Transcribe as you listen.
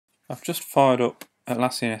I've just fired up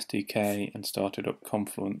Atlassian SDK and started up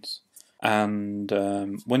Confluence, and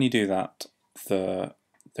when you do that, there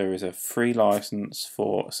is a free license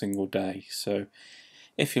for a single day. So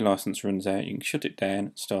if your license runs out, you can shut it down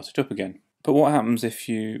and start it up again. But what happens if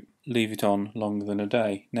you leave it on longer than a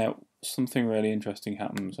day? Now, something really interesting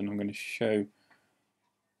happens, and I'm going to show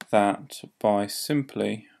that by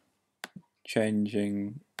simply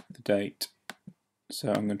changing the date.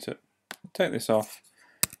 So I'm going to take this off,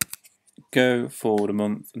 go forward a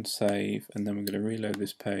month and save, and then we're going to reload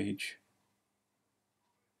this page.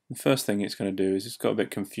 The first thing it's going to do is it's got a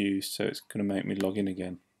bit confused, so it's going to make me log in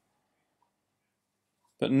again.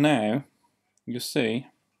 But now you'll see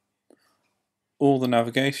all the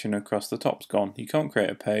navigation across the top's gone. You can't create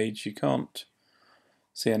a page, you can't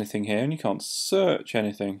see anything here, and you can't search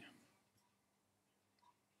anything.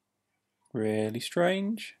 Really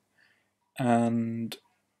strange. And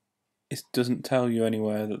it doesn't tell you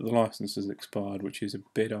anywhere that the license has expired, which is a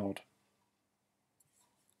bit odd,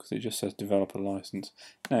 because it just says developer license.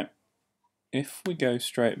 Now, if we go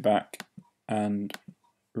straight back and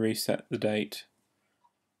reset the date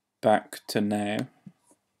back to now,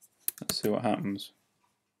 let's see what happens.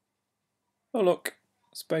 Oh look,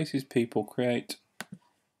 spaces people create,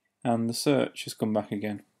 and the search has come back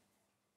again.